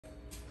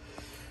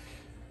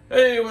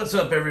Hey, what's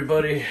up,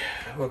 everybody?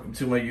 Welcome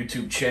to my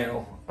YouTube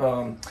channel.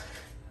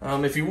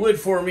 If you would,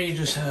 for me,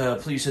 just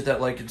please hit that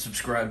like and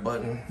subscribe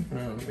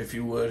button. If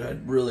you would,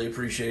 I'd really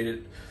appreciate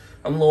it.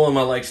 I'm low on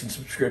my likes and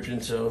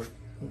subscriptions, so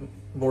the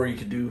more you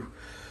can do,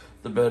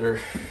 the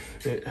better.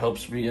 It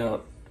helps me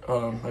out.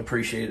 I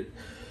appreciate it.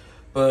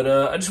 But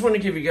I just want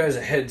to give you guys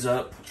a heads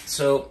up.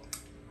 So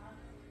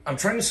I'm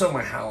trying to sell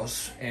my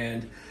house,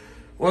 and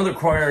one of the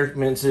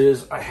requirements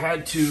is I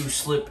had to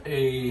slip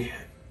a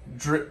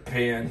drip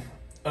pan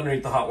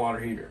underneath the hot water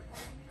heater.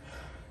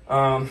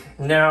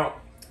 Now,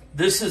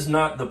 this is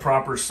not the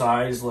proper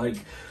size. Like,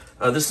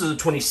 this is a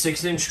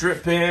 26-inch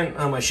drip pan.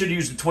 I should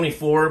use the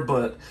 24,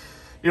 but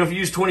you know, if you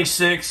use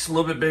 26, a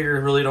little bit bigger,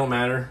 it really don't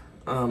matter.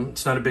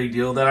 It's not a big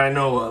deal that I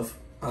know of,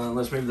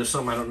 unless maybe there's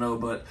something I don't know.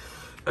 But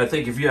I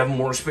think if you have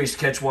more space to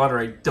catch water,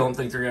 I don't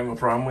think they're gonna have a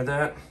problem with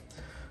that.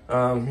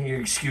 You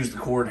excuse the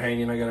cord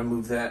hanging. I gotta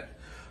move that.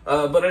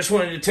 But I just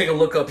wanted to take a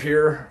look up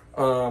here.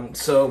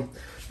 So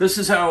this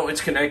is how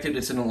it's connected.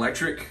 It's an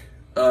electric.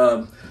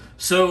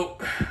 So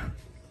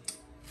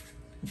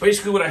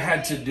basically what I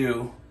had to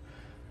do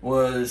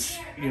was,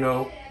 you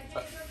know,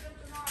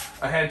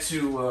 I had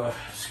to,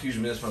 excuse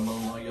me, that's my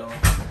mom-in-law yelling.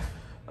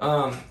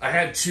 I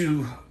had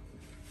to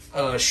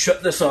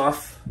shut this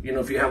off. You know,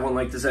 if you have one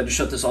like this, I had to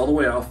shut this all the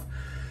way off.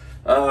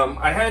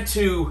 I had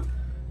to,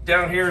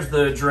 down here is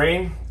the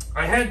drain.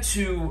 I had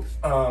to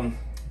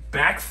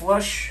back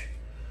flush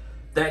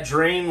that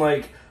drain.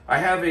 Like, I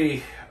have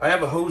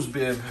a hose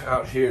bib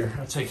out here.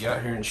 I'll take you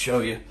out here and show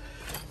you.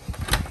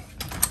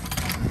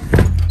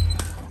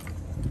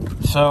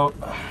 So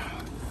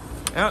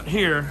out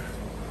here,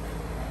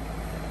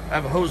 I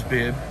have a hose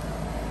bib.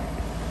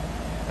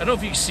 I don't know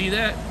if you can see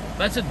that.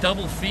 That's a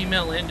double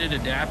female ended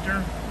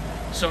adapter.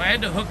 So I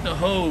had to hook the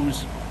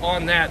hose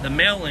on that, the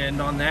male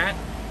end on that,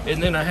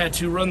 and then I had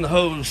to run the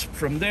hose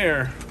from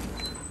there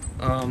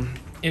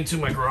into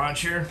my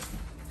garage here.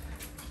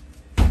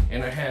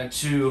 And I had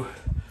to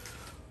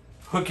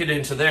hook it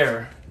into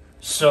there,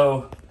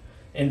 so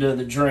into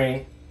the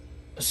drain.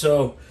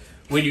 So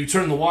when you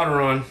turn the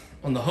water on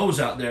the hose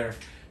out there,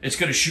 it's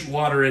going to shoot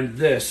water into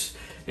this.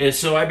 And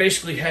so I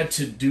basically had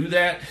to do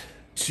that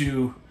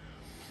to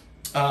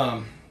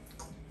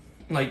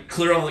like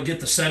clear all,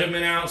 get the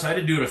sediment out. So I had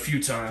to do it a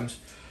few times.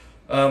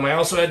 I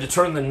also had to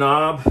turn the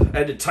knob. I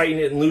had to tighten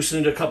it and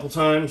loosen it a couple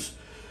times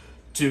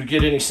to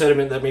get any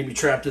sediment that may be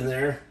trapped in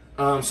there.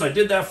 So I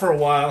did that for a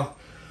while.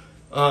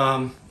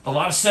 A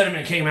lot of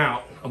sediment came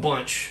out, a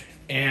bunch,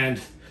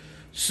 and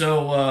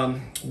so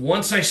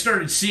once I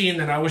started seeing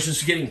that I was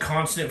just getting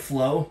constant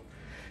flow,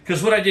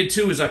 because what I did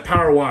too is I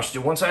power washed it.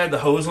 Once I had the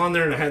hose on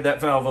there and I had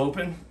that valve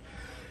open,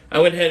 I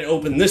went ahead and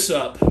opened this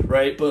up,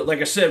 right? But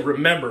like I said,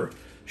 remember,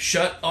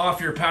 shut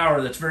off your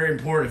power. That's very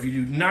important. If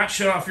you do not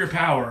shut off your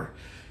power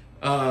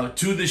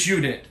to this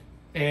unit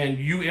and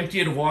you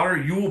empty it of water,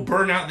 you will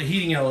burn out the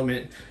heating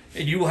element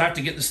and you will have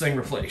to get this thing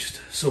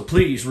replaced. So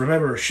please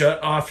remember,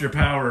 shut off your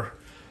power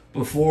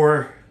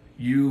before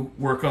you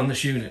work on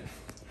this unit.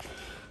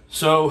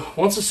 So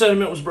once the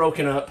sediment was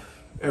broken up,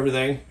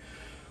 everything,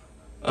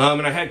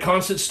 and I had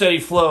constant steady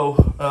flow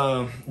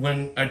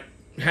when I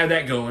had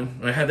that going,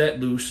 I had that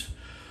loose,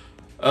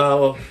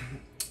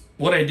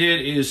 what I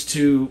did is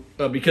to,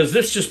 because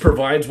this just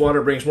provides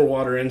water, brings more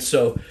water in,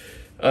 so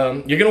you're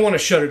going to want to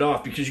shut it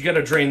off because you got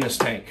to drain this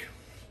tank.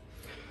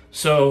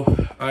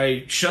 So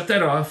I shut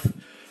that off,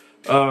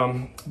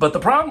 but the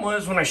problem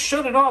was when I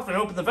shut it off and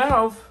opened the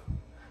valve,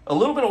 a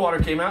little bit of water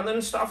came out and then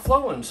it stopped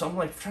flowing. So I'm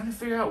like trying to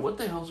figure out what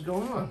the hell's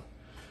going on.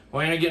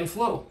 Why ain't I getting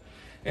flow?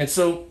 And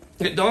so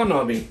it dawned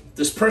on me,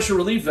 this pressure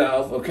relief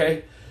valve,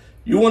 okay,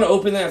 you want to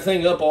open that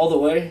thing up all the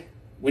way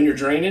when you're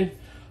draining.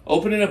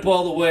 Open it up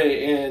all the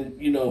way, and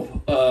you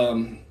know,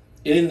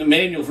 in the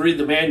manual, read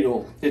the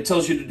manual, it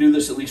tells you to do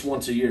this at least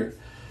once a year.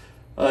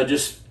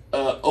 Just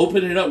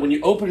open it up. When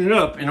you open it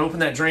up and open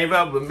that drain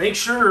valve, but make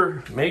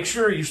sure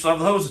you still have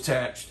the hose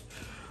attached.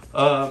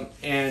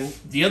 And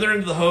the other end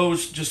of the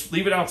hose, just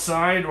leave it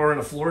outside or in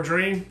a floor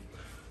drain.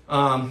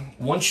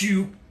 Once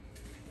you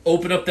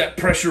open up that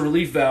pressure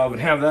relief valve and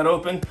have that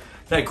open,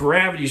 that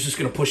gravity is just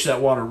going to push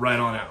that water right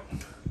on out.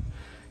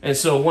 And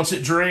so once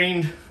it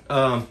drained,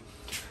 I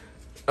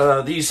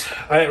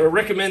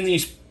recommend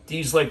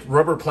these like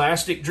rubber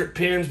plastic drip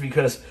pans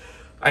because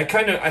I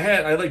kind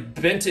of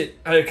bent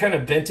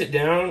it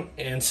down,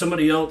 and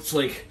somebody else,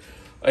 like,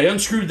 I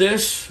unscrewed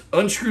this,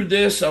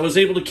 I was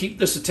able to keep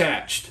this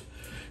attached.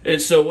 And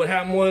so what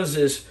happened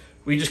was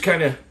we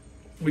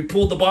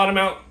pulled the bottom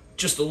out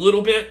just a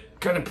little bit,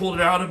 kind of pulled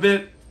it out a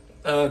bit,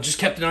 just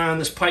kept an eye on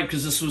this pipe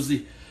because this was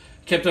the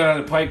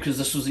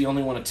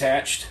only one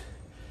attached.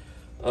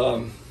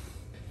 In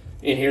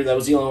here, that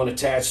was the only one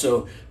attached.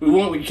 So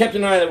we kept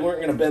an eye that we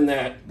weren't going to bend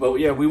that. But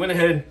yeah, we went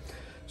ahead,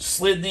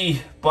 slid the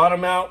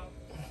bottom out,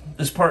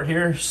 this part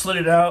here, slid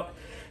it out,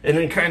 and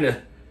then kind of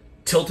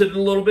tilted it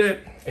a little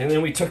bit. And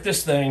then we took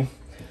this thing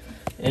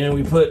and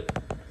we put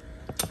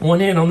one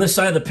hand on this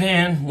side of the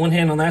pan, one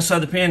hand on that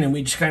side of the pan, and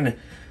we just kind of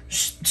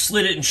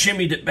slid it and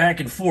shimmied it back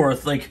and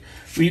forth. Like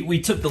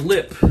we took the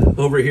lip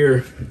over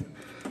here,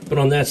 put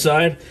on that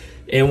side,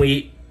 and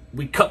we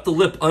cut the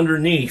lip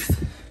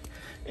underneath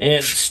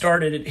and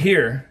started it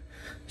here.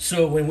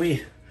 So when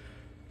we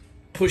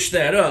push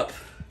that up,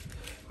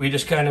 we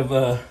just kind of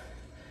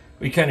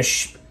we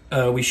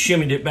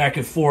shimmied it back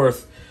and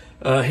forth,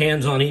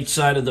 hands on each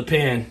side of the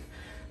pan,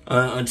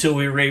 until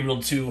we were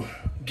able to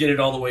get it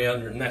all the way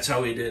under, and that's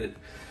how we did it.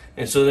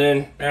 And so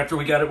then after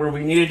we got it where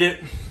we needed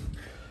it,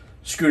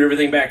 screwed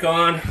everything back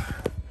on,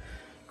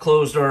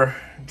 closed our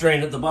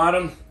drain at the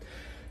bottom,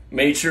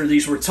 made sure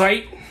these were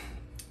tight,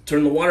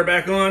 turned the water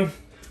back on,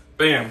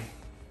 bam,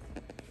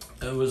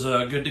 it was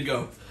good to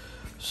go.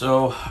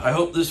 So I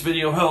hope this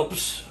video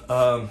helps.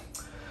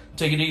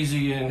 Take it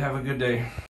easy and have a good day.